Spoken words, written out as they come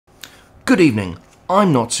Good evening,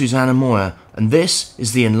 I'm not Susanna Moyer, and this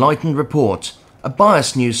is the Enlightened Report, a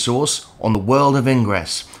biased news source on the world of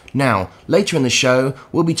Ingress. Now, later in the show,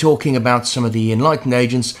 we'll be talking about some of the Enlightened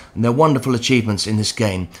agents and their wonderful achievements in this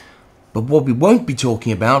game. But what we won't be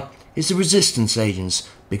talking about is the Resistance agents,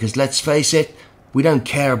 because let's face it, we don't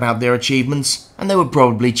care about their achievements, and they were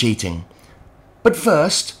probably cheating. But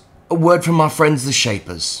first, a word from our friends the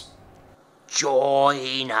Shapers.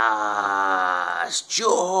 Join us!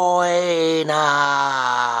 Join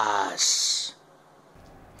us!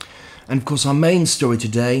 And of course our main story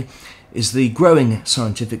today is the growing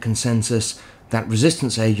scientific consensus that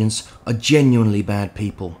resistance agents are genuinely bad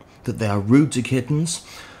people, that they are rude to kittens,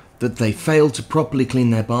 that they fail to properly clean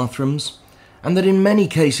their bathrooms, and that in many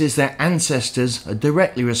cases their ancestors are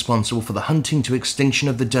directly responsible for the hunting to extinction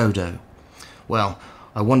of the dodo. Well,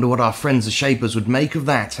 I wonder what our friends the Shapers would make of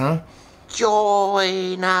that, huh?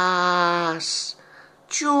 Join us!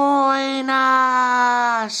 Join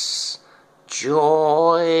us!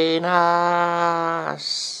 Join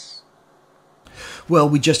us! Well,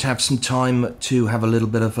 we just have some time to have a little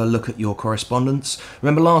bit of a look at your correspondence.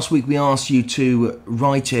 Remember last week we asked you to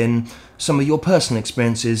write in some of your personal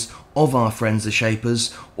experiences of our friends the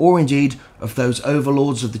Shapers, or indeed of those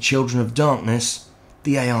overlords of the children of darkness,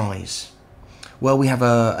 the AIs. Well, we have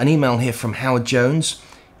an email here from Howard Jones.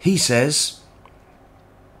 He says,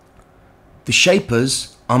 "The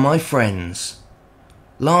Shapers are my friends.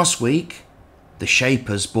 Last week, the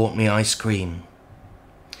Shapers bought me ice cream."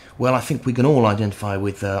 Well, I think we can all identify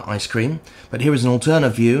with ice cream, but here is an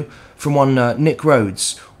alternate view from one Nick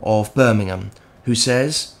Rhodes of Birmingham, who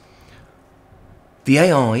says, "The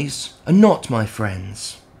AIs are not my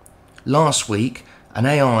friends. Last week, an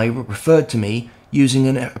AI referred to me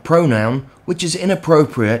using a pronoun which is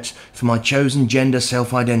inappropriate for my chosen gender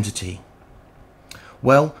self-identity."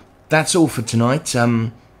 Well, that's all for tonight.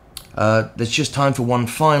 There's just time for one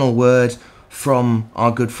final word from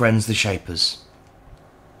our good friends the Shapers.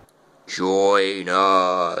 Join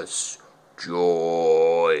us!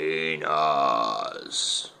 Join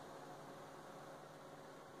us!